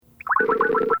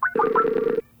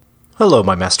Hello,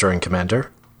 my master and commander.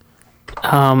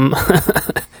 Hello.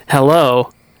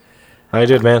 How you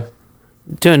doing, man?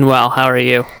 Doing well. How are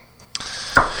you?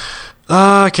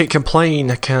 I can't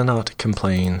complain. I cannot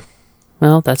complain.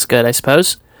 Well, that's good, I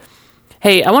suppose.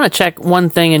 Hey, I want to check one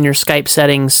thing in your Skype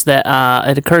settings that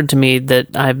it occurred to me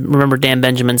that I remember Dan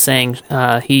Benjamin saying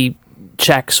he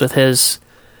checks with his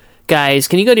guys.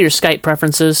 Can you go to your Skype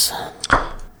preferences?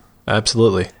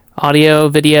 Absolutely. Audio,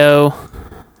 video.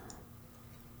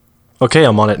 Okay,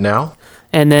 I'm on it now.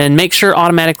 And then make sure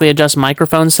automatically adjust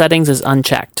microphone settings is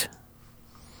unchecked.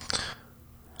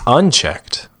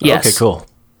 Unchecked? Yes. Okay, cool.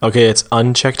 Okay, it's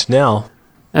unchecked now.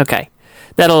 Okay.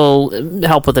 That'll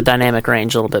help with the dynamic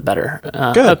range a little bit better.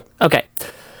 Good. Okay.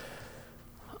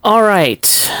 All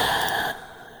right.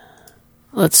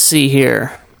 Let's see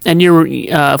here. And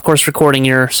you're, of course, recording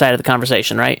your side of the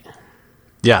conversation, right?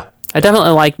 Yeah. I definitely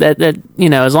like that,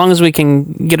 as long as we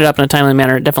can get it up in a timely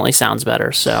manner, it definitely sounds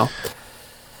better, so.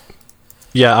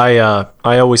 Yeah,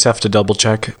 I always have to double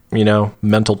check,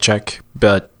 mental check,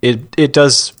 but it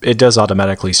does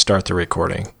automatically start the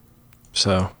recording.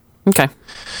 So. Okay.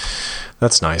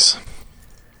 That's nice.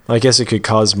 I guess it could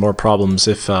cause more problems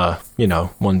if,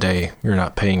 one day you're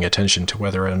not paying attention to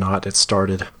whether or not it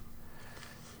started.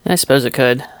 I suppose it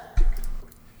could.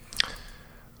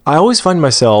 I always find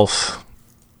myself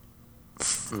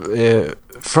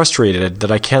frustrated that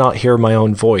I cannot hear my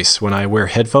own voice when I wear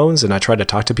headphones and I try to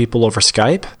talk to people over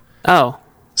Skype. Oh.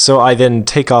 So I then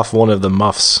take off one of the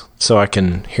muffs so I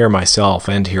can hear myself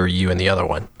and hear you in the other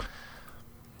one.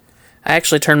 I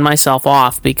actually turned myself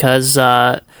off because,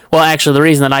 the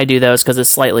reason that I do that is because it's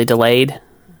slightly delayed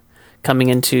coming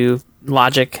into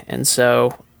Logic, and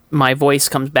so my voice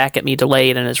comes back at me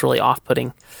delayed, and it's really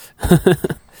off-putting.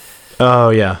 Oh,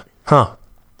 yeah. Huh.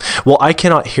 Well, I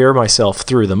cannot hear myself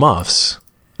through the muffs.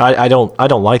 I don't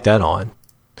like that on.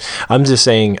 I'm just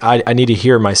saying I need to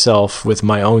hear myself with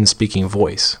my own speaking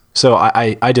voice. So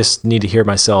I just need to hear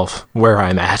myself where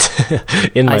I'm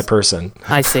at in my person.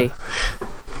 I see.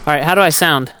 All right, how do I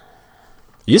sound?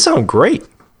 You sound great.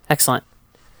 Excellent.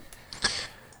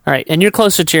 All right, and you're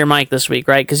closer to your mic this week,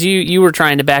 right? Because you were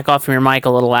trying to back off from your mic a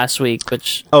little last week,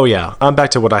 which... Oh, yeah. I'm back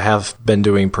to what I have been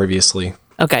doing previously.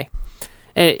 Okay.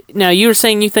 Now, you were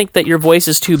saying you think that your voice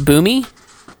is too boomy?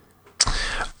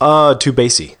 Too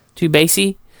bassy. Too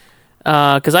bassy?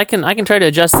 Because I can try to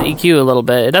adjust the EQ a little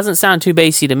bit. It doesn't sound too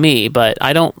bassy to me, but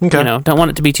I don't want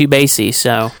it to be too bassy,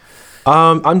 so...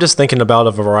 I'm just thinking about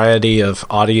a variety of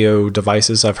audio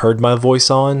devices I've heard my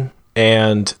voice on,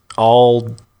 and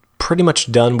all pretty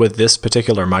much done with this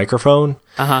particular microphone.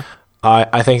 Uh-huh.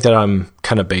 I think that I'm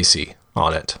kind of bassy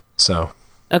on it, so...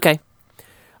 Okay.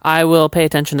 I will pay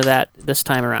attention to that this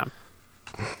time around.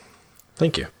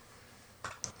 Thank you.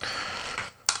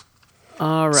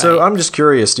 All right. So I'm just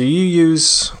curious, do you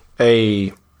use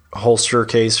a holster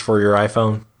case for your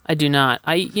iPhone? I do not.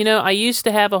 I used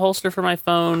to have a holster for my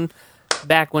phone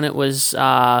back when it was,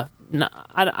 I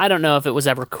don't know if it was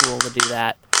ever cool to do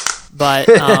that, but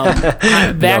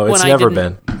No, it's never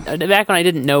been. Back when I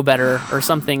didn't know better or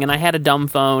something, and I had a dumb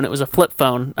phone, it was a flip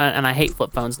phone, and I hate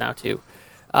flip phones now too,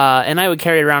 and I would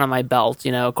carry it around on my belt,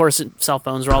 of course cell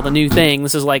phones are all the new thing,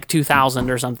 this is like 2000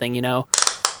 or something,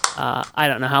 I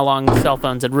don't know how long cell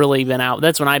phones had really been out,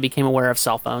 that's when I became aware of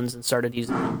cell phones and started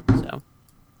using them, so.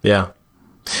 Yeah.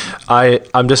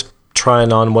 I'm just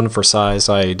trying on one for size.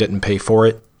 I didn't pay for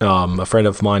it. A friend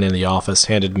of mine in the office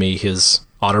handed me his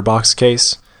OtterBox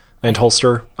case and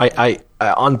holster. I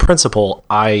on principle,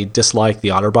 I dislike the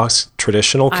OtterBox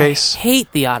traditional case. I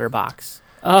hate the OtterBox.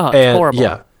 Oh, it's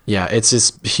horrible. Yeah, it's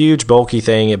this huge bulky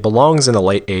thing. It belongs in the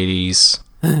late 80s.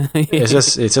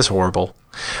 It's just horrible.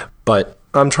 But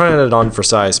I'm trying it on for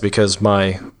size because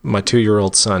my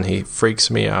 2-year-old son, he freaks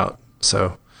me out.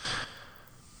 So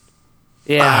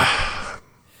yeah.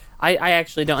 I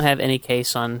actually don't have any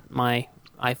case on my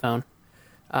iPhone.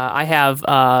 I have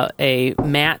a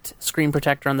matte screen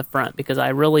protector on the front because I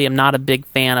really am not a big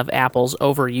fan of Apple's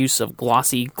overuse of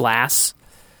glossy glass.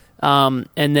 And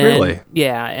then, really?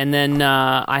 Yeah, and then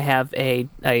I have a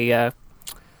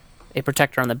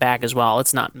protector on the back as well.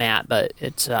 It's not matte, but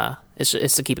it's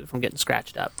to keep it from getting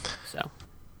scratched up. So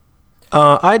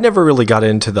I never really got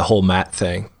into the whole matte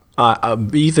thing.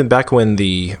 Even back when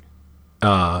the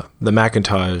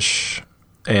Macintosh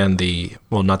and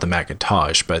not the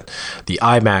Macintosh, but the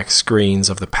iMac screens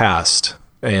of the past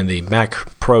and the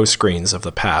Mac Pro screens of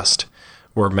the past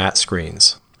were matte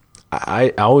screens.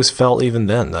 I always felt even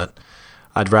then that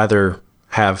I'd rather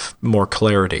have more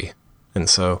clarity. And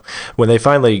so when they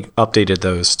finally updated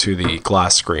those to the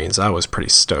glass screens, I was pretty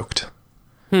stoked.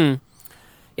 Yeah,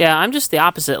 Yeah, I'm just the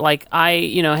opposite. Like I,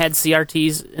 had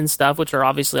CRTs and stuff, which are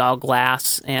obviously all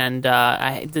glass, and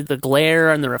I did the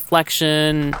glare and the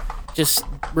reflection just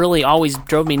really always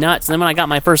drove me nuts. And then when I got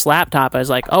my first laptop, I was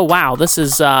like, oh wow, this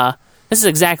is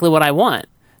exactly what I want.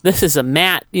 This is a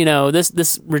matte,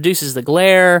 this reduces the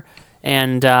glare,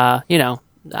 and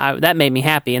that made me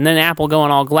happy. And then Apple going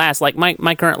all glass, like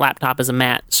my current laptop is a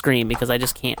matte screen because I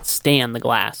just can't stand the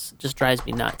glass. It just drives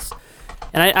me nuts.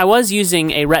 And I was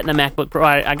using a Retina MacBook Pro.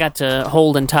 I got to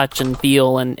hold and touch and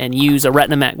feel and use a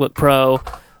Retina MacBook Pro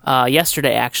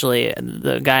yesterday, actually.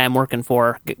 The guy I'm working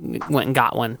for went and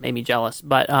got one. Made me jealous.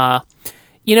 But,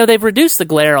 they've reduced the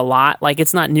glare a lot. Like,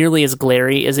 it's not nearly as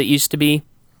glary as it used to be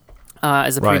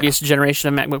as the previous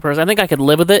generation of MacBook Pros. I think I could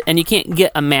live with it. And you can't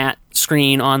get a matte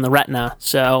screen on the Retina.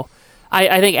 So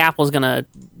I think Apple's going to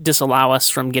disallow us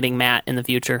from getting matte in the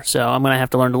future. So I'm going to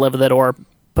have to learn to live with it or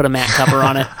put a matte cover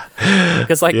on it,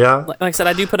 because like I said,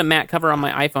 I do put a matte cover on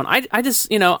my iPhone. I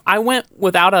just I went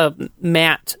without a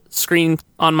matte screen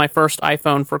on my first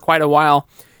iPhone for quite a while,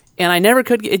 and I never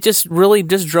could. It just really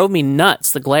just drove me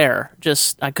nuts. The glare,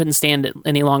 I couldn't stand it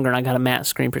any longer, and I got a matte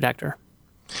screen protector.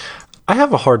 I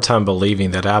have a hard time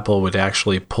believing that Apple would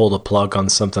actually pull the plug on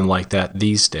something like that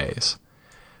these days.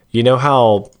 You know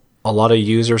how a lot of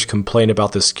users complain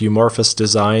about the skeuomorphous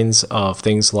designs of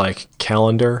things like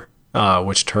Calendar,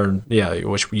 which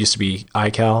used to be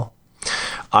iCal.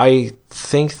 I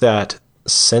think that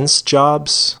since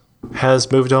Jobs has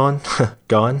moved on,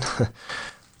 gone,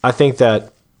 I think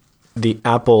that the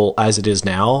Apple as it is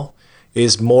now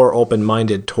is more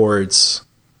open-minded towards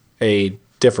a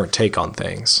different take on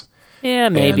things. Yeah,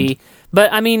 maybe.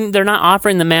 But I mean, they're not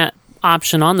offering the matte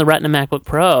option on the Retina MacBook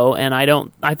Pro, and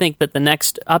I think that the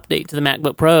next update to the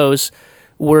MacBook Pros,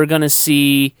 we're going to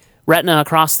see Retina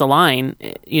across the line,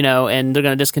 and they're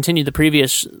going to discontinue the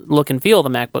previous look and feel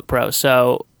of the MacBook Pro.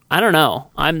 So I don't know.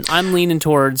 I'm leaning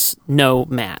towards no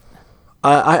matte.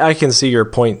 I can see your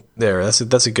point there.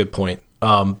 That's a good point.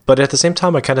 But at the same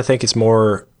time, I kind of think it's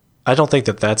more. I don't think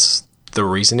that that's the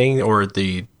reasoning or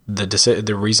the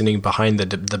reasoning behind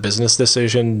the business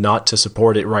decision not to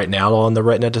support it right now on the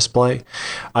Retina display.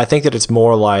 I think that it's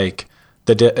more like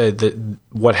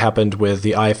what happened with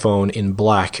the iPhone in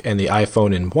black and the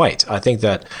iPhone in white. I think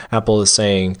that Apple is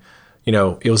saying,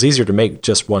 it was easier to make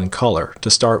just one color to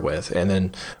start with. And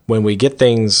then when we get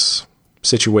things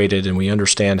situated and we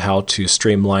understand how to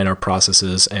streamline our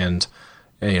processes and,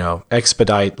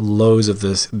 expedite loads of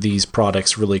these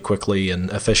products really quickly and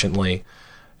efficiently,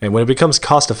 and when it becomes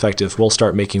cost effective, we'll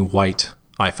start making white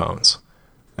iPhones.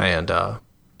 And,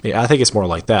 I think it's more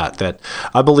like that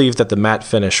I believe that the matte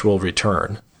finish will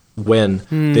return when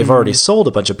they've already sold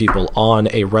a bunch of people on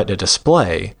a Retina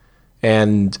display,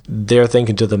 and they're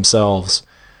thinking to themselves,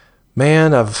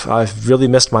 man, I've really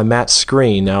missed my matte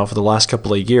screen now for the last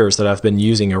couple of years that I've been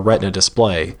using a Retina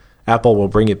display. Apple will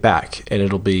bring it back, and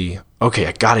it'll be, okay,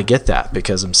 I got to get that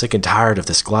because I'm sick and tired of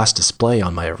this glass display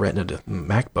on my Retina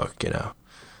MacBook,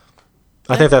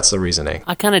 I think that's the reasoning.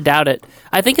 I kind of doubt it.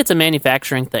 I think it's a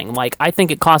manufacturing thing. Like, I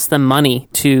think it costs them money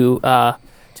to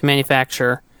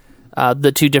manufacture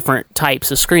the two different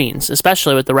types of screens,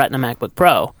 especially with the Retina MacBook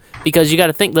Pro, because you got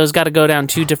to think those got to go down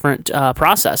two different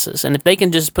processes. And if they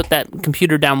can just put that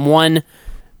computer down one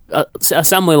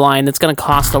assembly line, it's going to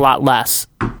cost a lot less,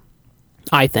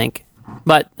 I think.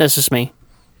 But that's just me.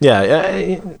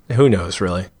 Yeah, who knows,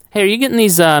 really? Hey, are you getting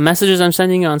these messages I'm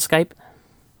sending you on Skype?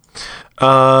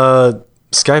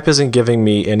 Skype isn't giving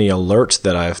me any alert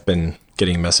that I've been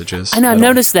getting messages. I know, I've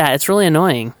noticed that. It's really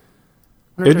annoying.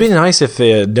 It would be nice if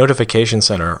the notification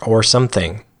center or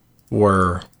something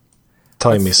were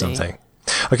telling me something.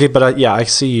 Okay, but I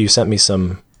see you sent me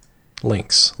some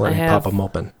links. Let me pop them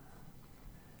open.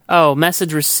 Oh,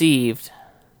 message received.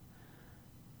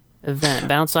 Event.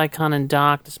 Bounce icon and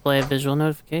dock. Display a visual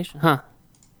notification. Huh.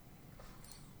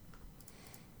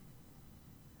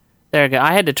 There we go.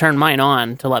 I had to turn mine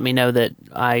on to let me know that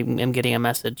I am getting a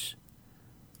message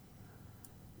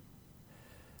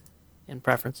in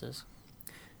preferences.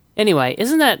 Anyway,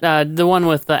 isn't that the one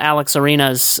with Alex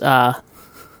Arena's thing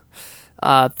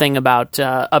about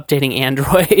updating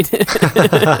Android?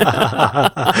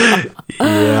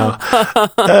 Yeah,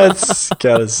 that's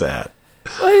kind of sad.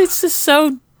 It's just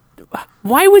so.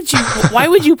 Why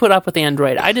would you put up with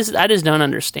Android? I just don't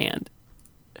understand.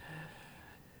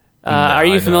 Are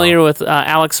you familiar with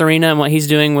Alex Arena and what he's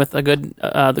doing with the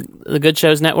Good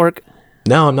Shows Network?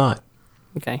 No, I'm not.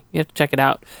 Okay, you have to check it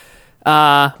out.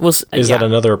 Is that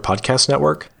another podcast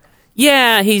network?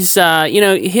 Yeah, he's,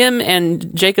 him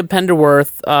and Jacob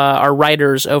Penderworth are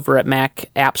writers over at Mac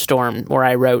App Storm, where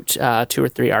I wrote 2 or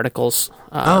 3 articles.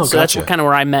 So that's kind of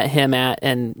where I met him at,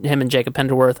 and him and Jacob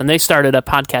Penderworth, and they started a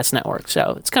podcast network,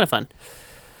 so it's kind of fun.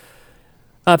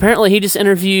 Apparently, he just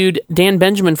interviewed Dan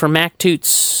Benjamin from Mac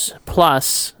Toots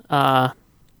Plus.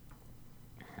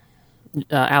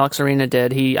 Alex Arena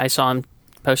did. I saw him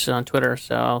posted on Twitter,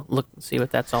 so I'll see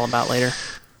what that's all about later.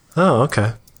 Oh,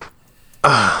 okay.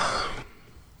 I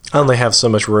only have so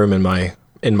much room in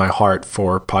my heart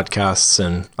for podcasts,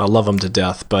 and I love them to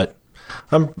death. But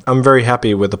I'm very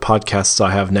happy with the podcasts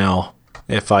I have now.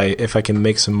 If I can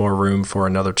make some more room for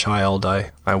another child,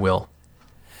 I will.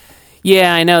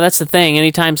 Yeah, I know. That's the thing.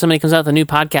 Anytime somebody comes out with a new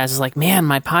podcast, it's like, man,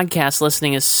 my podcast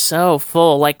listening is so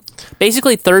full. Like,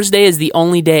 basically, Thursday is the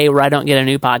only day where I don't get a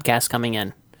new podcast coming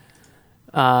in.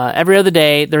 Every other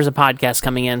day, there's a podcast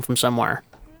coming in from somewhere.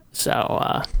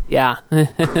 So, yeah.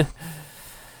 All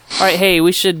right, hey,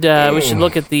 we should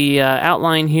look at the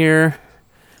outline here.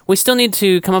 We still need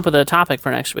to come up with a topic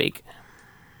for next week.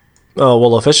 Oh,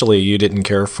 well, officially, you didn't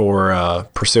care for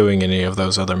pursuing any of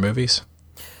those other movies?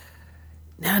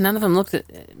 No, none of them looked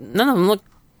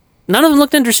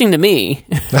interesting to me.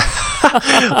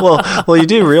 well, you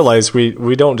do realize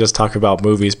we don't just talk about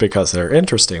movies because they're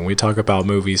interesting. We talk about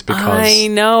movies because I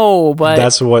know, but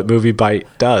that's what Movie Bite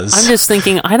does. I'm just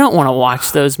thinking I don't want to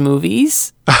watch those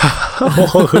movies.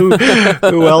 Well,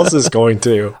 who else is going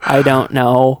to? I don't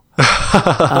know.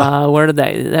 Where did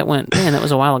that went? Man, that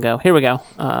was a while ago. Here we go.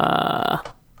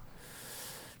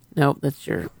 Nope, that's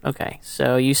your okay.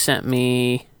 So you sent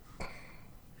me.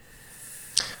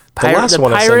 The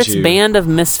Pirates Band of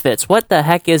Misfits. What the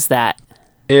heck is that?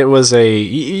 It was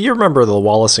you remember the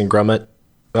Wallace and Gromit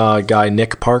guy,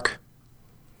 Nick Park?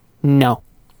 No.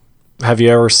 Have you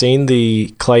ever seen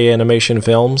the clay animation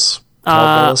films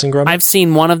called Wallace and Gromit? I've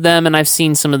seen one of them, and I've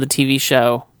seen some of the TV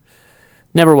show.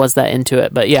 Never was that into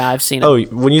it, but yeah, I've seen it. Oh,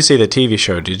 when you say the TV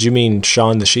show, did you mean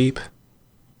Shaun the Sheep?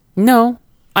 No.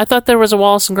 I thought there was a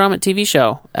Wallace and Gromit TV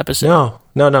show episode.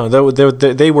 No.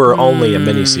 They were only a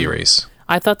miniseries.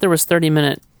 I thought there was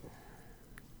 30-minute.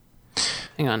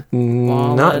 Hang on.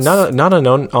 Not an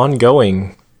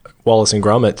ongoing Wallace and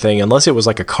Gromit thing, unless it was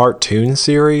like a cartoon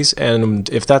series. And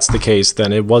if that's the case,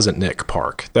 then it wasn't Nick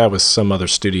Park. That was some other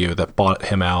studio that bought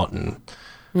him out and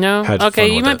had okay, fun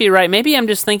you with might it. be right. Maybe I'm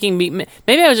just thinking. Maybe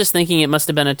I was just thinking it must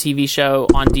have been a TV show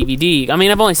on DVD. I mean,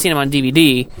 I've only seen them on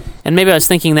DVD, and maybe I was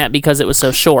thinking that because it was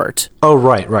so short. Oh,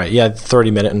 right. Yeah,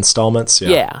 30-minute installments.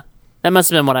 Yeah. That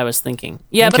must have been what I was thinking.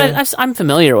 Yeah, okay. But I'm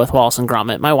familiar with Wallace and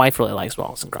Gromit. My wife really likes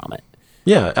Wallace and Gromit.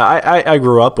 Yeah, I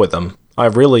grew up with them. I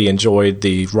really enjoyed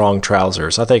the Wrong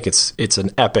Trousers. I think it's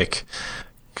an epic,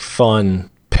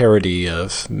 fun parody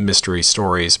of mystery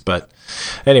stories. But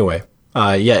anyway,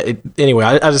 I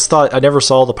just thought I never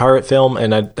saw the pirate film,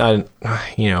 and I'm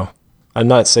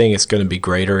not saying it's going to be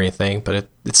great or anything, but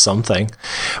it's something.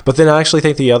 But then I actually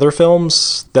think the other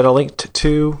films that I linked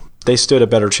to, they stood a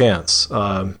better chance.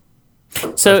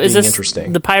 So is this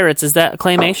interesting. The Pirates? Is that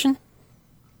claymation?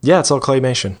 Yeah, it's all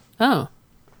claymation. Oh,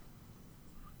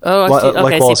 I see. Okay,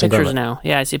 like I see pictures now.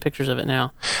 Yeah, I see pictures of it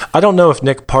now. I don't know if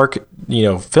Nick Park,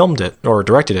 filmed it or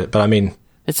directed it, but I mean,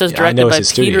 it says directed by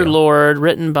Peter Lord,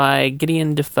 written by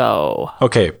Gideon Defoe.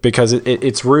 Okay, because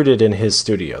it's rooted in his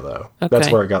studio, though. Okay. That's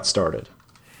where it got started.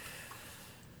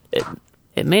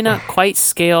 It may not quite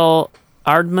scale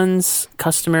Aardman's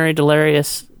customary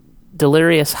delirious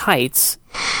heights,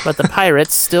 but the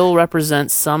Pirates still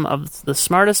represent some of the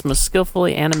smartest, most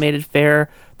skillfully animated fare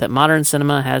that modern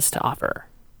cinema has to offer.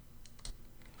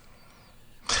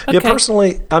 Okay. Yeah,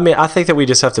 personally, I mean, I think that we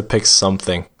just have to pick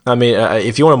something. I mean,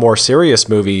 if you want a more serious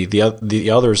movie, the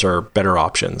others are better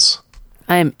options.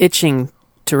 I am itching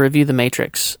to review The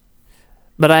Matrix,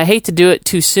 but I hate to do it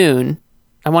too soon.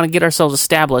 I want to get ourselves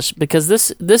established because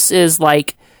this is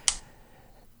like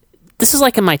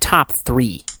in my top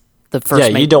 3. The first.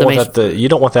 Yeah, you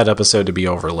don't want that episode to be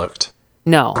overlooked.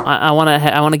 No, I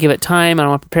want to give it time. I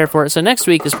want to prepare for it. So next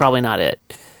week is probably not it,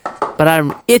 but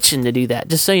I'm itching to do that.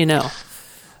 Just so you know.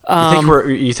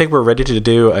 You think we're ready to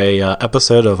do a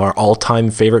episode of our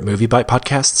all-time favorite Movie Bite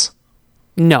podcasts?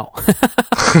 No,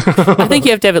 I think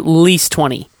you have to have at least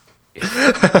 20.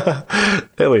 At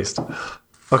least.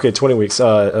 Okay, 20 weeks.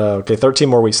 13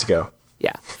 more weeks to go.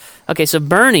 Yeah. Okay, so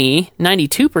Bernie,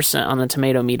 92% on the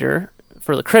tomato meter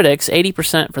for the critics,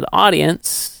 80% for the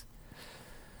audience.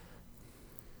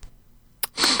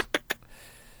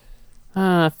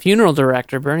 Funeral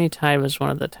director Bernie Tide was one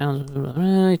of the town's.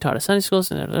 He taught at Sunday schools.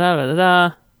 It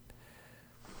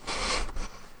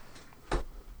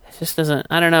just doesn't.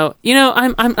 I don't know.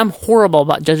 I'm horrible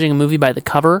about judging a movie by the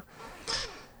cover.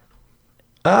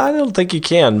 I don't think you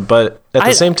can, but at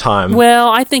the same time... Well,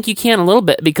 I think you can a little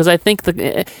bit, because I think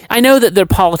I know that their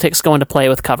politics go into play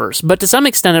with covers, but to some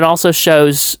extent it also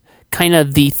shows kind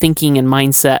of the thinking and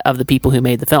mindset of the people who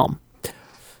made the film.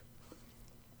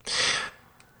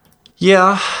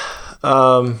 Yeah.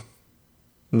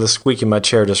 The squeak in my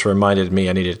chair just reminded me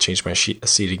I needed to change my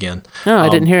seat again. No, I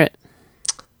didn't hear it.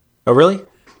 Oh, really?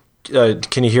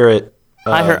 Can you hear it?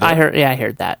 I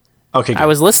heard that. Okay, good. I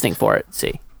was listening for it.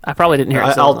 See, I probably didn't hear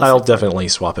it. I'll definitely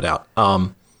swap it out.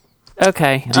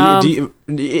 Okay.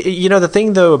 The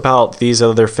thing though about these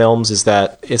other films is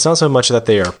that it's not so much that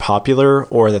they are popular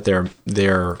or that they're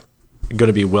going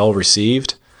to be well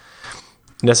received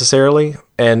necessarily,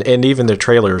 and even their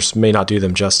trailers may not do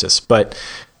them justice. But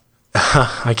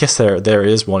I guess there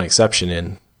is one exception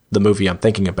in the movie I'm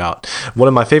thinking about. One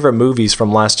of my favorite movies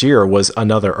from last year was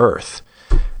Another Earth,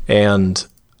 and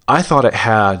I thought it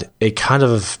had a kind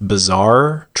of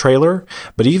bizarre trailer,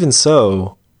 but even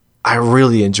so, I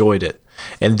really enjoyed it.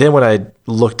 And then when I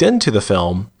looked into the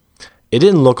film, it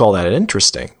didn't look all that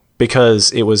interesting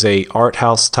because it was a art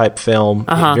house type film,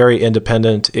 very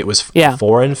independent. It was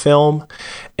foreign film,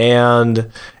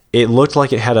 and it looked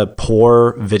like it had a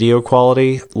poor video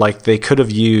quality. Like they could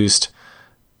have used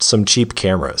some cheap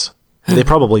cameras. They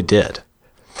probably did.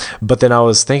 But then I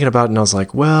was thinking about it and I was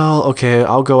like, well, okay,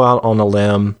 I'll go out on a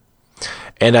limb.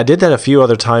 And I did that a few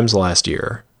other times last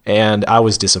year, and I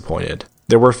was disappointed.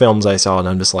 There were films I saw and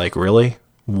I'm just like, really?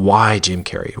 Why Jim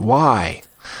Carrey? Why?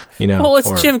 Well,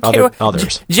 it's Jim Carrey.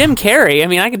 Others. Jim Carrey. I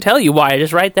mean, I can tell you why,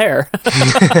 just right there.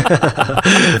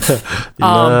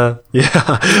 Yeah.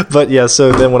 But yeah,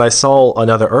 so then when I saw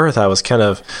Another Earth,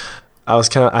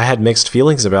 I had mixed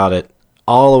feelings about it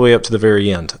all the way up to the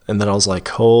very end. And then I was like,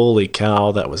 holy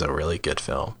cow, that was a really good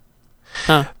film.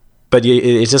 Huh. But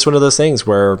it's just one of those things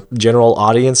where general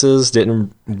audiences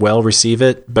didn't well receive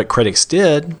it, but critics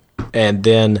did. And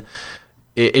then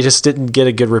it just didn't get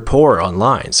a good rapport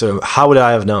online. So how would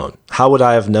I have known? How would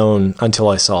I have known until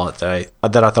I saw it that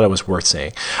I thought it was worth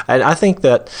seeing? And I think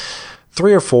that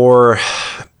 3 or 4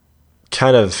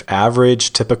 kind of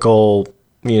average, typical,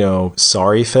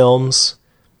 sorry films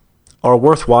are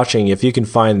worth watching if you can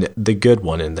find the good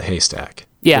one in the haystack.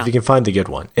 Yeah. If you can find the good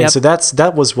one. And so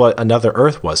that was what Another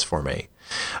Earth was for me.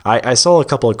 I saw a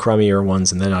couple of crummier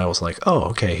ones, and then I was like, oh,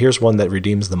 okay, here's one that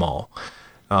redeems them all.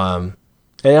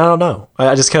 And I don't know.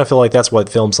 I just kind of feel like that's what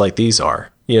films like these are.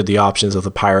 The options of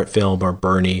the pirate film or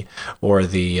Bernie or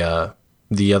the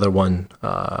other one.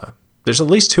 There's at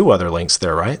least 2 other links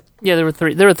there, right? Yeah, there were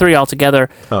 3. There were 3 altogether.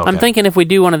 Oh, okay. I'm thinking if we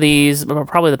do one of these,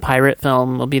 probably the pirate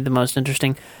film will be the most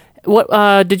interesting. What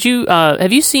did you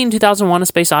have you seen 2001: A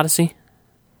Space Odyssey?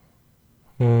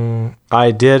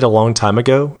 I did a long time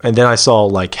ago, and then I saw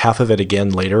like half of it again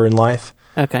later in life.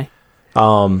 Okay.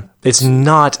 It's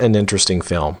not an interesting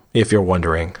film, if you're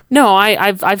wondering. No,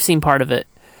 I've seen part of it,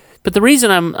 but the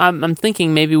reason I'm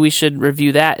thinking maybe we should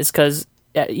review that is because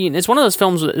it's one of those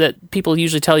films that people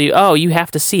usually tell you, oh, you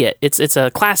have to see it. It's a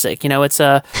classic, it's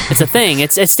a thing.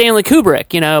 It's Stanley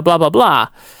Kubrick, blah blah blah.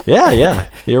 Yeah,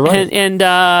 you're right. And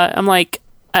I'm like,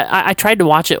 I tried to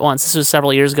watch it once. This was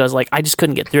several years ago. I was like, I just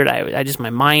couldn't get through it. I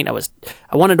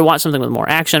wanted to watch something with more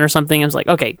action or something. I was like,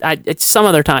 okay, it's some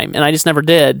other time, and I just never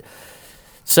did.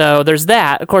 So there's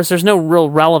that. Of course, there's no real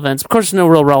relevance. Of course, there's no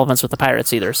real relevance with the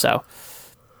pirates either. So,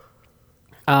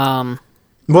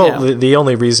 the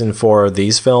only reason for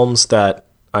these films that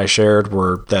I shared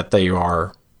were that they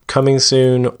are coming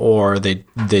soon, or they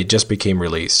just became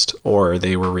released, or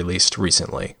they were released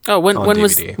recently. Oh, when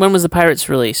was the Pirates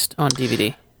released on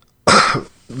DVD?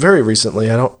 Very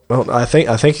recently. I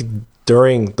think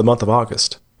during the month of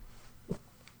August.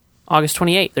 August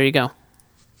 28th. There you go.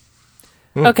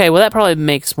 Okay, well that probably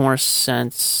makes more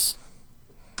sense.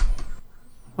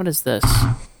 What is this?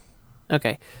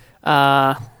 Okay.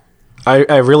 I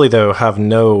really though have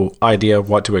no idea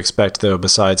what to expect though,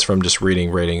 besides from just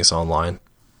reading ratings online.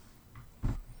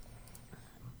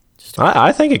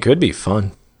 I think it could be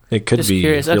fun. It could be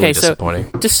really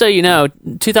disappointing. So, just so you know,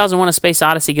 2001: A Space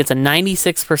Odyssey gets a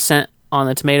 96% on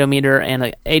the tomato meter and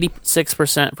an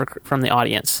 86% from the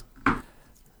audience.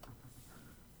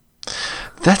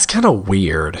 That's kind of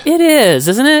weird. It is,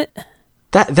 isn't it?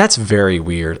 That's very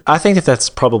weird. I think that's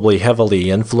probably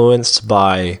heavily influenced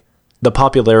by the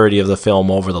popularity of the film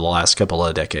over the last couple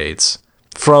of decades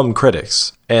from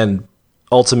critics, and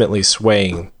ultimately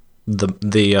swaying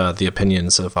the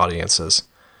opinions of audiences.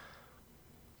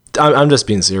 I'm just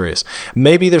being serious.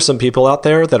 Maybe there's some people out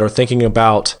there that are thinking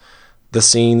about the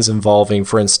scenes involving,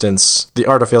 for instance, the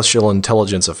artificial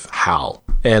intelligence of HAL,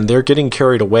 and they're getting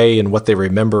carried away in what they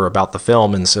remember about the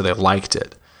film, and so they liked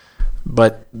it.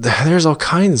 But there's all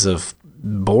kinds of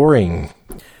boring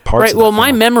parts. Right. Of the Well, my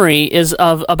film. memory is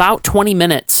of about 20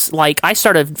 minutes. Like I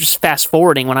started just fast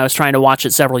forwarding when I was trying to watch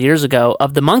it several years ago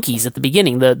of the monkeys at the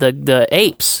beginning, the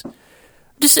apes,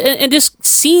 just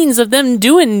scenes of them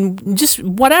doing just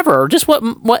whatever, just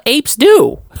what apes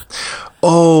do.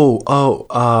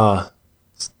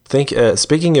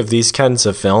 Speaking of these kinds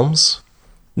of films,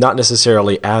 not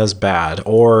necessarily as bad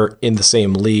or in the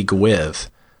same league with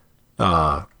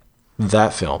that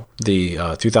film,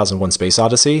 the 2001 Space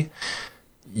Odyssey,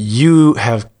 you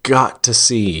have got to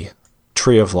see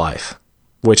Tree of Life,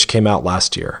 which came out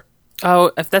last year.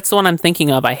 Oh, if that's the one I'm thinking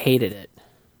of, I hated it.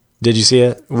 Did you see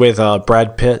it with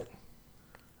Brad Pitt?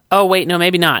 Oh, wait, no,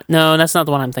 maybe not. No, that's not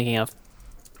the one I'm thinking of.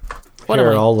 What Here,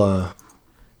 am I? I'll...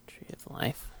 Tree of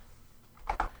Life.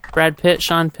 Brad Pitt,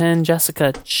 Sean Penn,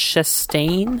 Jessica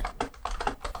Chastain.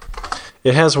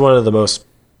 It has one of the most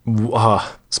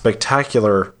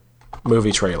spectacular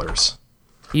movie trailers.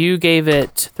 You gave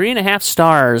it 3.5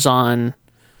 stars on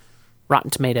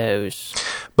Rotten Tomatoes.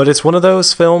 But it's one of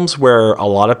those films where a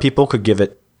lot of people could give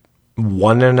it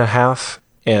 1.5,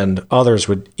 and others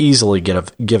would easily give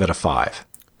it a 5.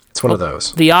 It's one of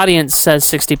those. The audience says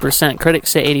 60%.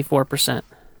 Critics say 84%.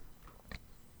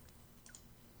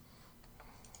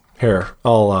 Here,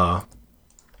 I'll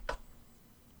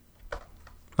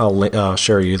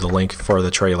share you the link for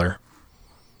the trailer.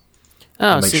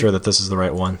 Oh, Make sure that this is the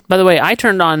right one. By the way, I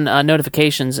turned on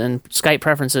notifications and Skype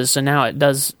preferences, so now it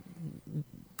does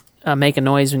make a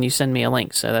noise when you send me a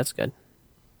link, so that's good.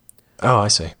 Oh, I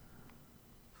see.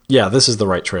 Yeah, this is the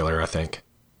right trailer, I think.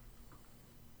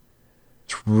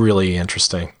 It's really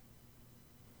interesting.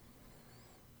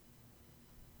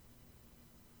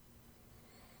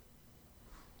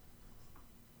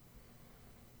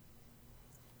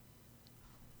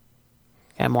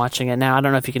 Okay, I'm watching it now. I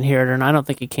don't know if you can hear it or not. I don't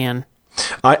think you can.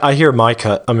 I hear my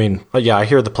cut. I mean, yeah, I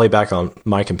hear the playback on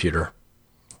my computer.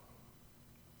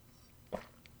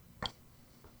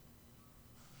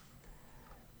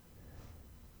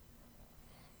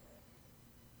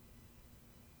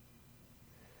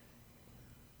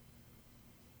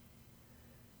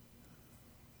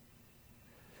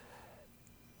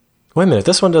 Wait a minute,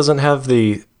 this one doesn't have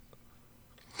the...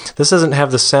 This doesn't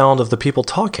have the sound of the people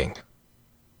talking.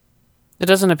 It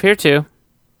doesn't appear to. It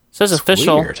says It's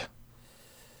official. weird.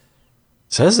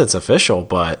 It says it's official,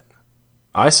 but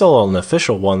I saw an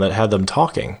official one that had them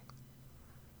talking.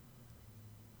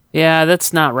 Yeah,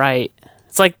 that's not right.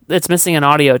 It's like it's missing an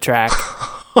audio track.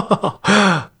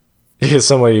 Because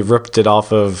somebody ripped it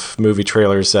off of movie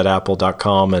trailers at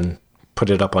apple.com and put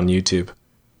it up on YouTube.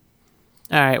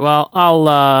 All right, well,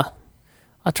 I'll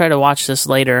try to watch this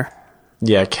later.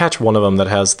 Yeah, catch one of them that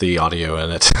has the audio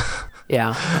in it.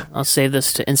 Yeah, I'll save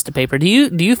this to Instapaper. Do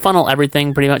you funnel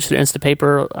everything pretty much through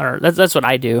Instapaper? Or that's what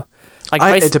I do.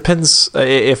 Like It depends.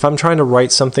 If I'm trying to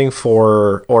write something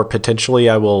for, or potentially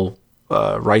I will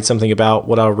write something about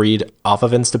what I'll read off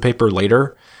of Instapaper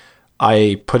later,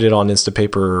 I put it on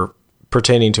Instapaper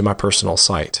pertaining to my personal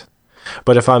site.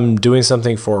 But if I'm doing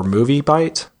something for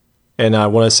MovieByte and I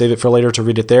want to save it for later to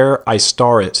read it there, I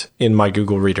star it in my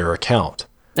Google Reader account.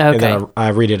 Okay. And then I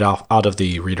read it out of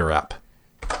the Reader app.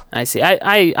 I see.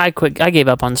 I gave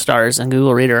up on stars and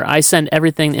Google Reader. I send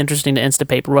everything interesting to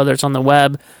Instapaper, whether it's on the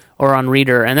web or on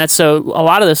Reader. And that's so a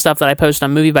lot of the stuff that I post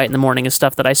on MovieByte in the morning is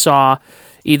stuff that I saw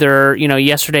either,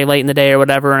 yesterday late in the day or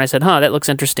whatever, and I said, that looks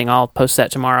interesting. I'll post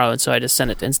that tomorrow. And so I just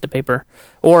send it to Instapaper.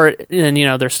 Or then,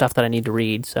 there's stuff that I need to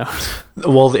read. So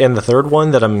Well, and the third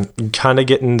one that I'm kind of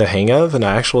getting the hang of, and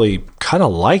I actually kind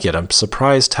of like it, I'm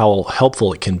surprised how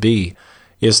helpful it can be,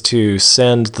 is to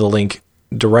send the link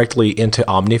directly into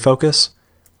OmniFocus.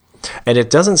 And it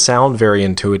doesn't sound very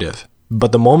intuitive,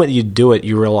 but the moment you do it,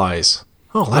 you realize,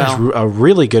 that's a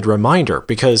really good reminder.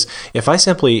 Because if I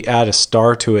simply add a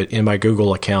star to it in my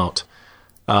Google account,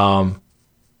 well,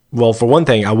 for one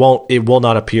thing, it will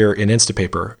not appear in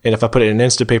Instapaper. And if I put it in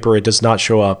Instapaper, it does not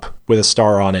show up with a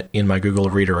star on it in my Google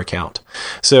Reader account.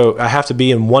 So I have to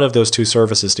be in one of those two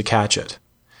services to catch it.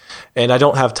 And I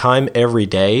don't have time every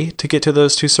day to get to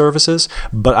those two services,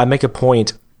 but I make a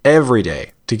point every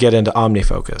day to get into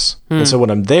OmniFocus. And so when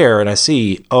I'm there and I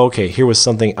see, okay, here was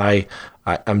something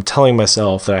I'm telling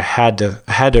myself that I had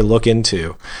to look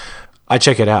into, I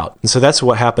check it out. And so that's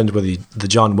what happened with the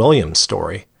John Williams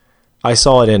story. I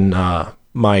saw it in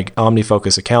my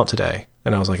OmniFocus account today,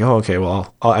 and I was like, oh, okay,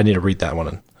 well, I need to read that one.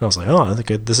 And I was like, I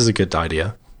think this is a good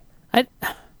idea.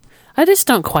 I just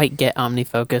don't quite get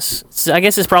OmniFocus. I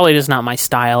guess it's probably just not my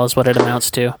style is what it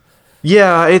amounts to.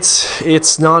 Yeah,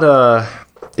 it's not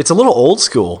it's a little old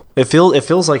school. It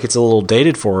feels like it's a little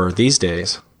dated for these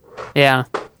days. Yeah.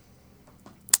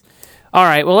 All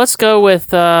right, well, let's go with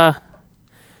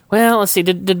Well, let's see.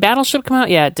 Did Battleship come out?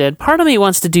 Yeah, it did. Part of me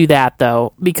wants to do that,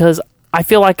 though, because I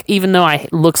feel like even though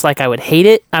it looks like I would hate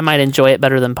it, I might enjoy it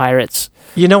better than Pirates.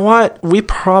 You know what? We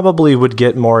probably would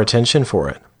get more attention for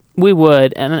it. We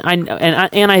would, and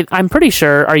I'm pretty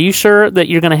sure. Are you sure that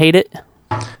you're going to hate it?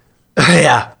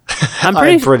 Yeah, I'm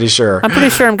pretty sure. I'm pretty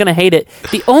sure I'm going to hate it.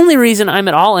 The only reason I'm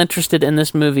at all interested in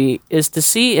this movie is to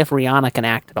see if Rihanna can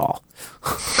act at all.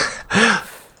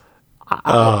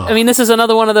 I mean, this is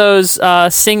another one of those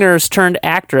singers turned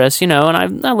actress, and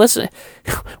I listen.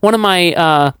 One of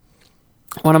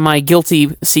my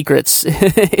guilty secrets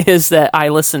is that I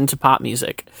listen to pop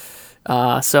music.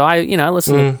 So I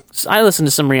listen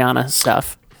to some Rihanna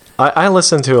stuff. I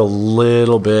listen to a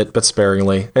little bit, but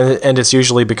sparingly, and it's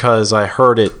usually because I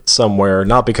heard it somewhere,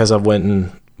 not because I went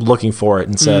and looking for it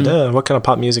and said, "What kind of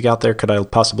pop music out there could I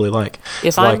possibly like?"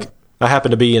 I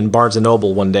happened to be in Barnes and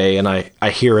Noble one day, and I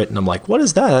hear it, and I'm like, "What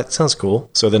is that? That sounds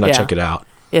cool." So then I check it out.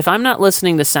 If I'm not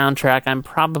listening to soundtrack, I'm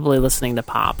probably listening to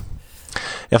pop.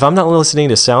 If I'm not listening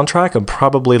to soundtrack, I'm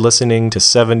probably listening to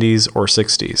 70s or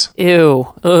 60s.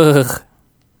 Ew. Ugh.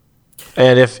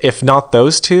 And if not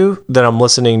those two, then I'm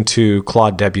listening to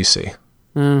Claude Debussy.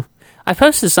 I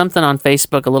posted something on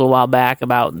Facebook a little while back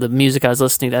about the music I was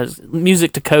listening to.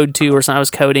 Music to code to, or something. I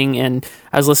was coding, and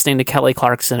I was listening to Kelly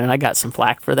Clarkson, and I got some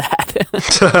flack for that.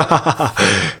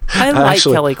 I like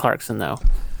Kelly Clarkson, though.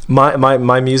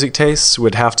 My music tastes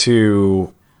would have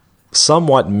to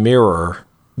somewhat mirror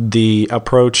the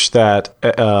approach that,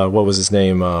 what was his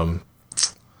name?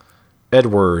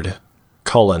 Edward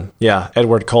Cullen. Yeah,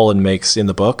 Edward Cullen makes in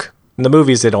the book. In the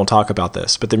movies, they don't talk about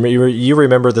this, but you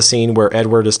remember the scene where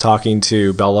Edward is talking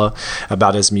to Bella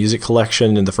about his music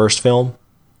collection in the first film?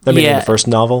 In the first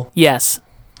novel? Yes.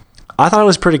 I thought it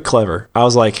was pretty clever. I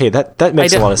was like, hey, that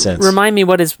makes a lot of sense. Remind me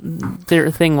what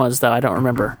their thing was, though. I don't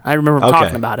remember. I remember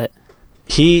talking about it.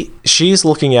 She's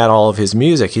looking at all of his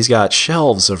music. He's got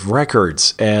shelves of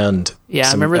records and I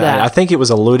remember that. I think it was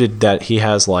alluded that he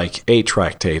has like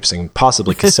 8-track tapes and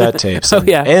possibly cassette tapes and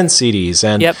CDs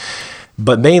and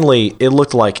but mainly it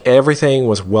looked like everything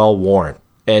was well worn.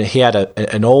 And he had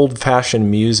an old fashioned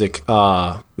music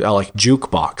like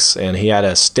jukebox, and he had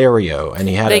a stereo, and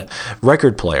he had a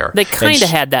record player. They kind of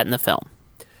had that in the film,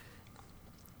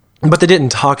 but they didn't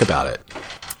talk about it.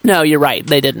 No, you're right.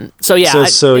 They didn't. So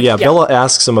Bella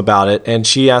asks him about it, and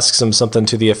she asks him something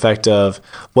to the effect of,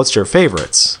 "What's your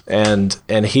favorites?" And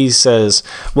he says,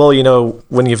 "Well,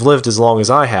 when you've lived as long as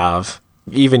I have,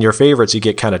 even your favorites you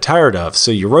get kind of tired of,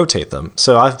 so you rotate them.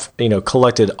 So I've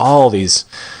collected all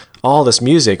this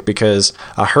music because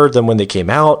I heard them when they came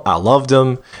out. I loved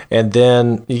them, and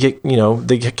then you get,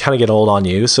 they kind of get old on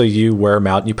you, so you wear them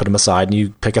out and you put them aside and you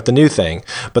pick up the new thing.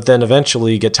 But then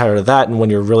eventually you get tired of that, and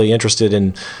when you're really interested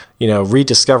in,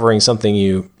 rediscovering something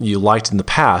you liked in the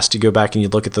past, you go back and you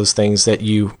look at those things that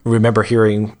you remember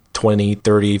hearing 20,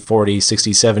 30, 40,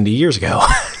 60, 70 years ago."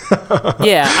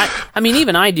 Yeah, I mean,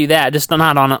 even I do that, just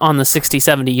not on the 60,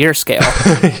 70 year scale.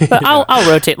 But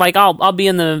I'll rotate. Like I'll be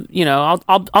in the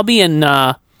I'll be in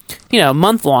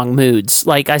month long moods.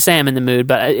 Like I say, I'm in the mood,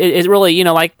 but it really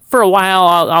like for a while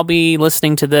I'll be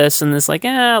listening to this and this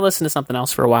I'll listen to something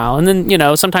else for a while, and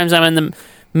then sometimes I'm in the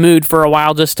mood for a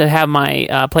while just to have my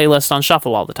playlist on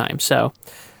shuffle all the time. So,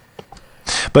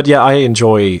 but yeah, I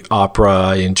enjoy opera.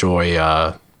 I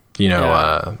enjoy.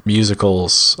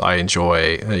 Musicals. I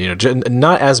enjoy,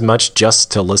 not as much just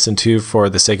to listen to for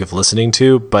the sake of listening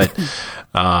to, but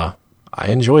I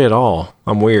enjoy it all.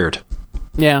 I'm weird.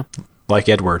 Yeah. Like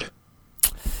Edward.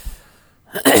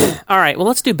 All right. Well,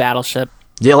 let's do Battleship.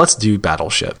 Yeah, let's do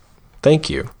Battleship.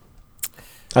 Thank you.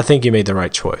 I think you made the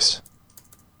right choice.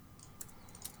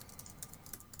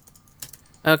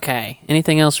 Okay.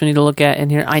 Anything else we need to look at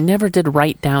in here? I never did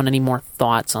write down any more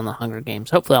thoughts on the Hunger Games.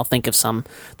 Hopefully, I'll think of some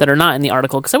that are not in the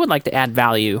article because I would like to add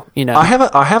value. I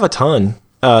have a ton.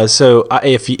 So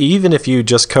if you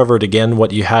just covered again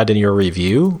what you had in your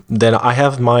review, then I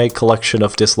have my collection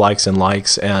of dislikes and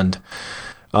likes, and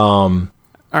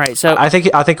all right. So I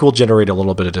think we'll generate a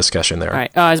little bit of discussion there. All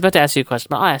right. I was about to ask you a question,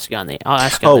 but I'll ask you on the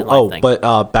thing.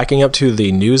 But backing up to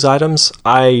the news items,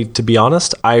 to be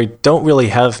honest, I don't really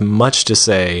have much to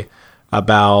say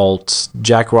about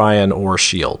Jack Ryan or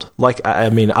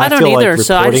S.H.I.E.L.D. I don't feel either. Like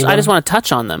so I just want to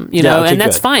touch on them, and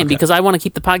that's fine because I want to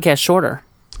keep the podcast shorter.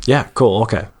 Yeah. Cool.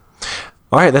 Okay.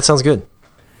 All right. That sounds good.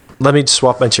 Let me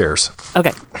swap my chairs.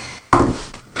 Okay.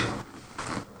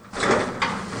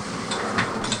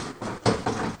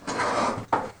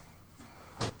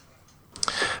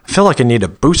 I feel like I need a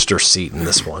booster seat in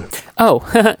this one. Oh,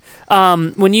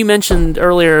 when you mentioned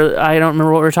earlier, I don't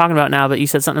remember what we were talking about now, but you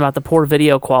said something about the poor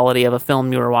video quality of a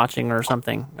film you were watching or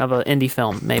something, of an indie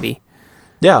film, maybe.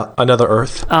 Yeah, Another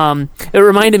Earth. It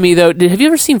reminded me though. Have you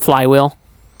ever seen Flywheel?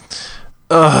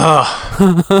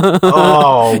 Oh,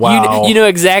 wow. You know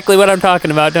exactly what I'm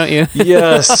talking about, don't you?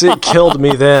 Yes, it killed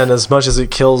me then as much as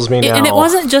it kills me now. And it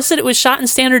wasn't just that it was shot in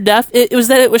standard def. It was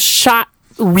that it was shot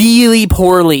really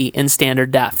poorly in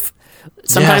standard def.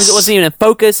 Sometimes it wasn't even in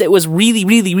focus. It was really,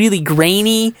 really, really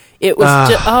grainy. It was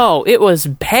it was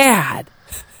bad.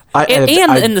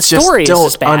 And the story is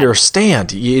just bad. I don't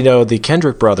understand. You know, the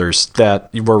Kendrick brothers that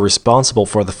were responsible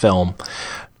for the film,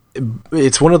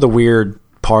 it's one of the weird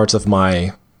parts of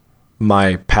my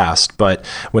past, but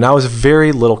when I was a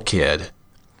very little kid,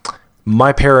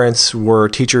 my parents were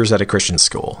teachers at a Christian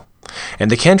school, and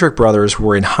the Kendrick brothers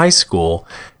were in high school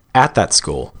at that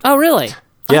school. Oh, really?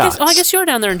 Yeah. I guess you were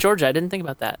down there in Georgia. I didn't think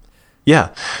about that.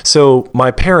 Yeah. So my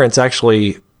parents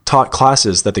actually taught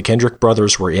classes that the Kendrick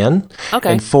brothers were in.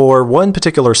 Okay. And for one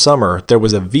particular summer, there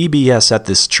was a VBS at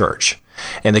this church,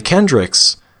 and the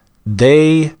Kendricks,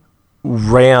 they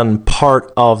ran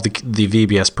part of the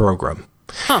VBS program.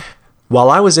 Huh.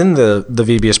 While I was in the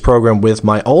VBS program with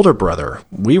my older brother,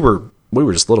 we were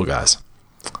just little guys.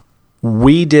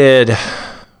 We did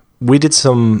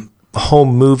some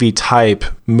home movie type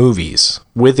movies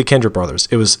with the Kendrick brothers.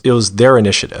 It was their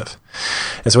initiative.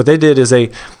 And so what they did is they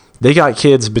got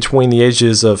kids between the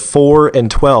ages of 4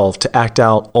 and 12 to act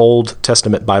out Old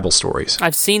Testament Bible stories.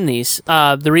 I've seen these.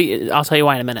 I'll tell you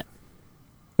why in a minute.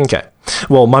 Okay.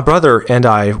 Well, my brother and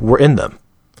I were in them.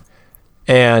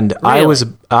 And Really?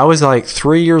 I was like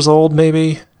 3 years old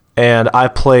maybe, and I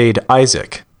played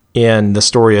Isaac in the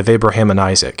story of Abraham and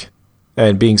Isaac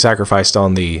and being sacrificed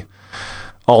on the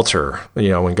altar, you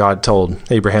know, when God told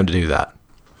Abraham to do that.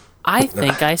 I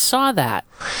think I saw that.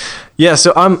 Yeah,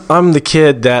 so I'm the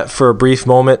kid that for a brief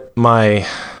moment my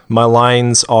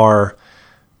lines are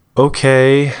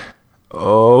okay.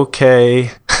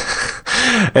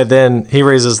 And then he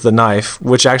raises the knife,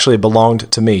 which actually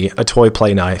belonged to me, a toy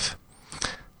play knife,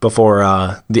 before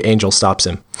the angel stops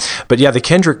him. But yeah, the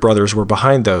Kendrick brothers were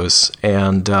behind those.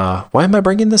 And why am I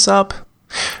bringing this up?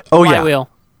 Oh, Flywheel.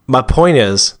 Yeah. My point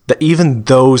is that even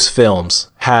those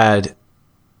films had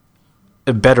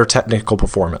a better technical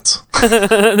performance.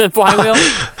 The Flywheel?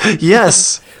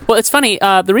 Yes. Well, it's funny.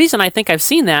 The reason I think I've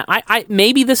seen that, I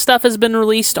maybe this stuff has been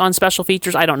released on special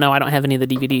features. I don't know. I don't have any of the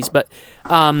DVDs, but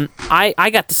I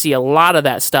got to see a lot of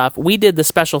that stuff. We did the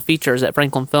special features at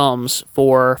Franklin Films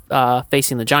for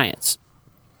Facing the Giants.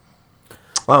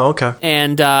 Oh, okay.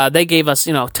 And they gave us,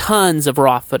 tons of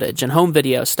raw footage and home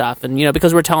video stuff. And,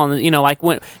 because we're telling, like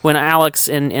when Alex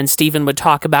and Steven would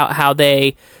talk about how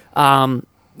they,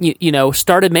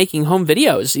 started making home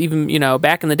videos, even,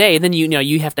 back in the day, then,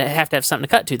 you have to have something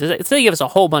to cut to. So they give us a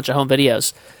whole bunch of home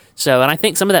videos. So, and I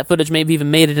think some of that footage maybe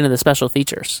even made it into the special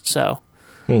features. So,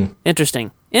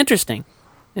 Interesting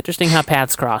how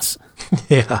paths cross.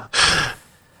 Yeah.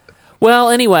 Well,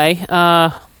 anyway,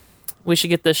 we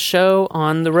should get this show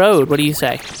on the road. What do you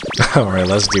say? All right,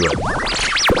 let's do it.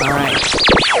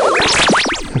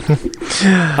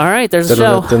 All right, there's a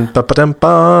show.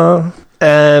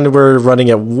 And we're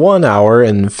running at 1 hour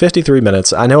and 53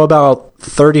 minutes. I know about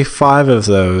 35 of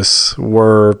those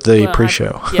were the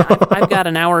pre-show. I've got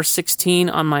an hour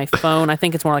 16 on my phone. I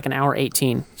think it's more like an hour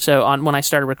 18. So when I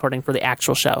started recording for the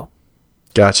actual show.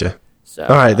 Gotcha. So,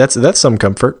 all right, that's some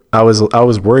comfort. I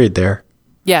was worried there.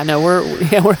 Yeah, no,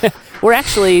 we're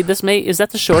actually, is that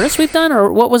the shortest we've done,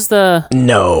 or what was the?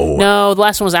 No, the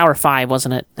last one was hour 5,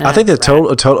 wasn't it? I think the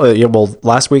total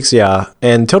last week's, yeah,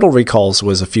 and Total Recalls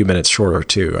was a few minutes shorter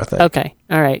too, I think. Okay,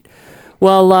 all right.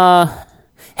 Well,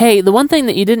 hey, the one thing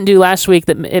that you didn't do last week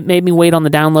that it made me wait on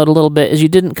the download a little bit is you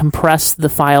didn't compress the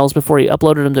files before you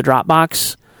uploaded them to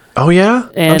Dropbox. Oh, yeah?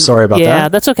 I'm sorry about that. Yeah,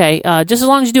 that's okay. Just as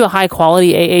long as you do a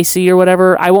high-quality AAC or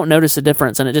whatever, I won't notice a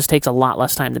difference, and it just takes a lot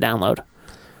less time to download.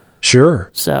 Sure.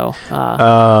 So,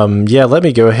 let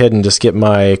me go ahead and just get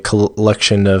my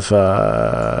collection of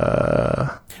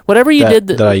whatever you did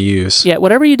that I use. Yeah,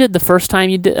 whatever you did the first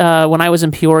time you did when I was in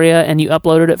Peoria and you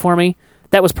uploaded it for me,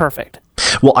 that was perfect.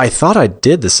 Well, I thought I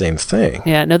did the same thing.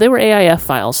 Yeah, no, they were AIF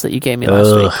files that you gave me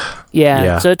last week.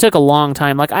 Yeah, so it took a long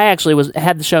time. Like I actually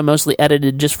had the show mostly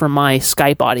edited just from my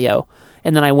Skype audio.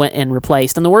 And then I went and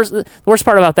replaced. And the worst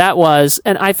part about that was,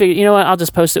 and I figured, you know what, I'll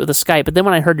just post it with a Skype. But then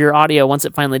when I heard your audio, once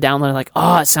it finally downloaded, like,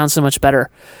 oh, it sounds so much better.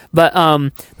 But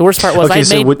the worst part was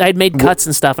I'd made cuts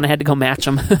and stuff, and I had to go match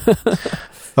them.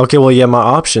 Okay, well, yeah, my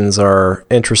options are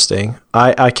interesting.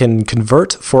 I can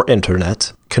convert for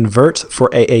internet, convert for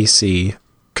AAC,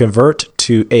 convert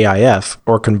to AIF,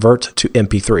 or convert to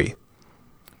MP3.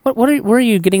 Where are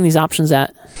you getting these options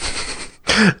at?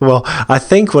 Well, I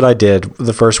think what I did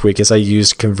the first week is I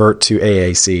used convert to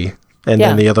AAC and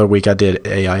then the other week I did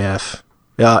AIF.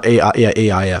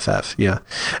 AIFF. Yeah,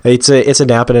 it's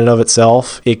an app in and of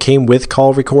itself. It came with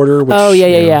Call Recorder, which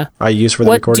I use for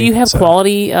the recording. Do you have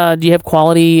quality? Do you have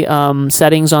quality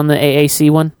settings on the AAC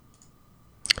one?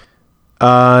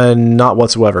 Not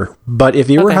whatsoever. But if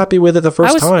you were happy with it the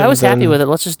first time, I was happy with it.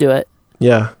 Let's just do it.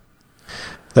 Yeah,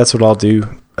 that's what I'll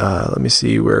do. Let me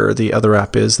see where the other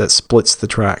app is that splits the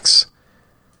tracks.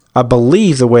 I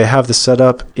believe the way I have this set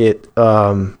up, it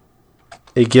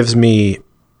gives me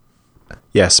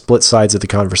split sides of the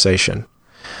conversation.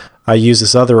 I use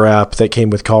this other app that came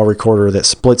with Call Recorder that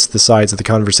splits the sides of the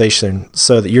conversation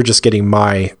so that you're just getting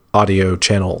my audio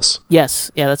channels.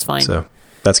 Yes, yeah, that's fine. So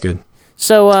that's good.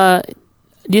 So,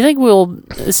 do you think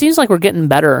it seems like we're getting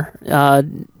better,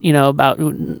 about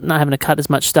not having to cut as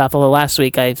much stuff, although last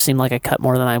week I seemed like I cut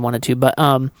more than I wanted to, but,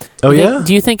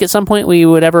 do you think at some point we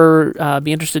would ever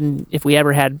be interested in, if we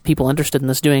ever had people interested in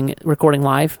this, recording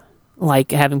live,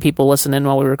 like having people listen in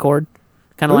while we record,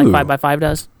 kind of like 5x5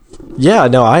 does? Yeah,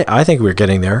 no, I think we're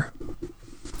getting there.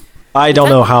 I don't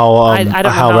know how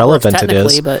relevant it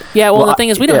is, but the thing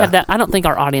is, we don't have that. I don't think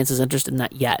our audience is interested in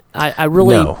that yet. I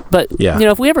really, no. But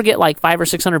if we ever get like 500 or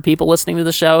 600 people listening to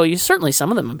the show, certainly some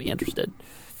of them would be interested.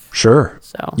 Sure.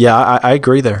 So I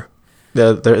agree there.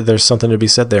 There's something to be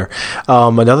said there.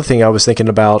 Another thing I was thinking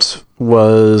about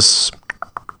was,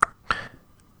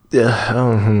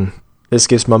 this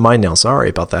escapes my mind now. Sorry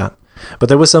about that. But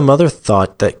there was some other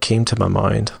thought that came to my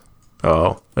mind.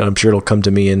 Oh, and I'm sure it'll come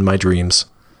to me in my dreams.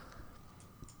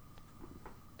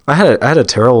 I had a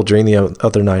terrible dream the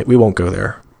other night. We won't go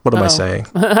there. What am I saying?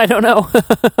 I don't know.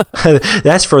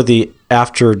 That's for the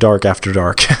after dark.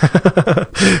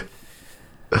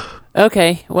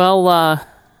 Okay. Well,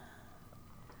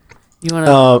 you want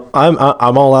to?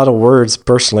 I'm all out of words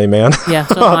personally, man. Yeah.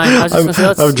 So am I. I was just going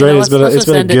to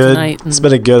say, I'm drained. It's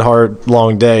been a good, hard,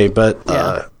 long day, but.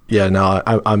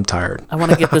 I'm tired. I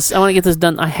want to get this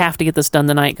done. I have to get this done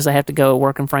tonight because I have to go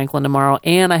work in Franklin tomorrow,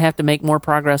 and I have to make more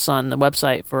progress on the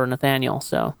website for Nathaniel.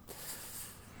 So,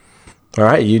 all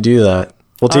right, you do that.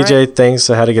 Well, all TJ, right. Thanks.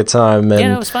 I had a good time.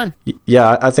 And it was fun.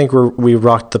 Yeah, I think we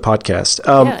rocked the podcast.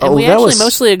 And we actually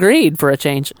mostly agreed for a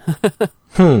change.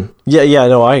 Yeah.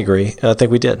 No, I agree. I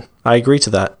think we did. I agree to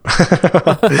that.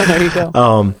 There you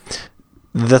go.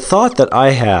 The thought that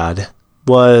I had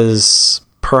was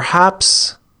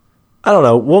perhaps. I don't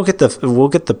know. We'll get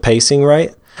the pacing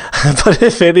right, but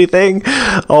if anything,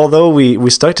 although we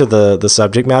stuck to the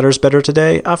subject matters better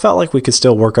today, I felt like we could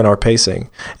still work on our pacing.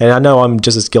 And I know I'm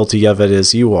just as guilty of it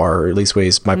as you are, or at least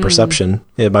ways my perception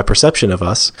of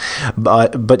us.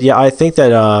 But yeah, I think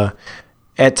that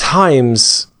at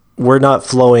times we're not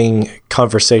flowing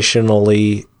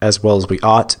conversationally as well as we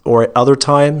ought, or at other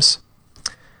times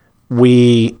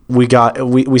we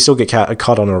still get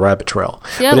caught on a rabbit trail.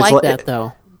 Yeah, but I like that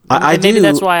though. Maybe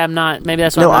that's why I'm not. Maybe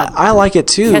that's why. No, I like it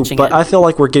too, but I feel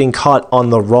like we're getting caught on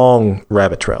the wrong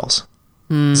rabbit trails.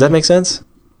 Does that make sense?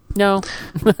 No.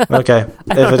 Okay.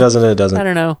 If it doesn't, it doesn't. I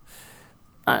don't know.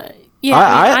 I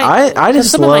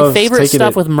just some of my favorite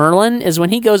stuff with Merlin is when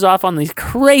he goes off on these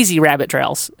crazy rabbit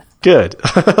trails. Good,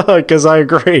 because I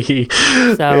agree.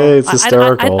 So, it's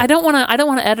hysterical. I don't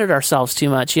want to edit ourselves too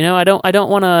much. I don't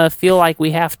want to feel like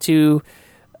we have to.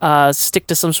 Stick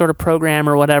to some sort of program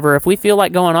or whatever. If we feel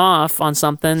like going off on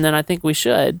something, then I think we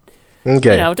should.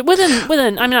 Okay.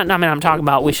 Within. I'm talking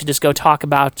about we should just go talk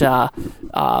about. This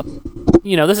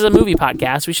is a movie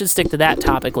podcast. We should stick to that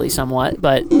topically somewhat.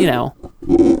 But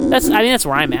that's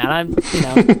where I'm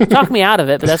at. Talk me out of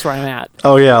it, but that's where I'm at.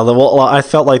 Oh yeah. Well, I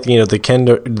felt like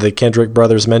the Kendrick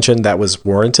brothers mentioned that was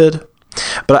warranted,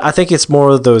 but I think it's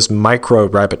more of those micro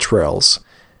rabbit trails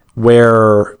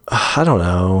where I don't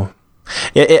know.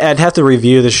 I'd have to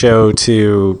review the show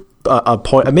to a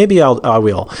point. Maybe I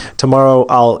will. Tomorrow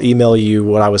I'll email you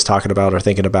what I was talking about or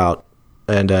thinking about,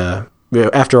 and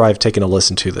after I've taken a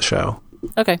listen to the show.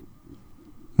 Okay.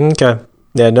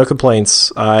 Yeah, no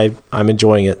complaints. I'm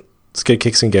enjoying it. It's good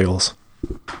kicks and giggles.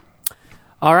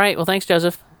 All right. Well, thanks,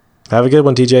 Joseph. Have a good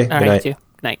one, TJ. All right, you too.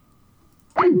 Good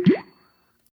night.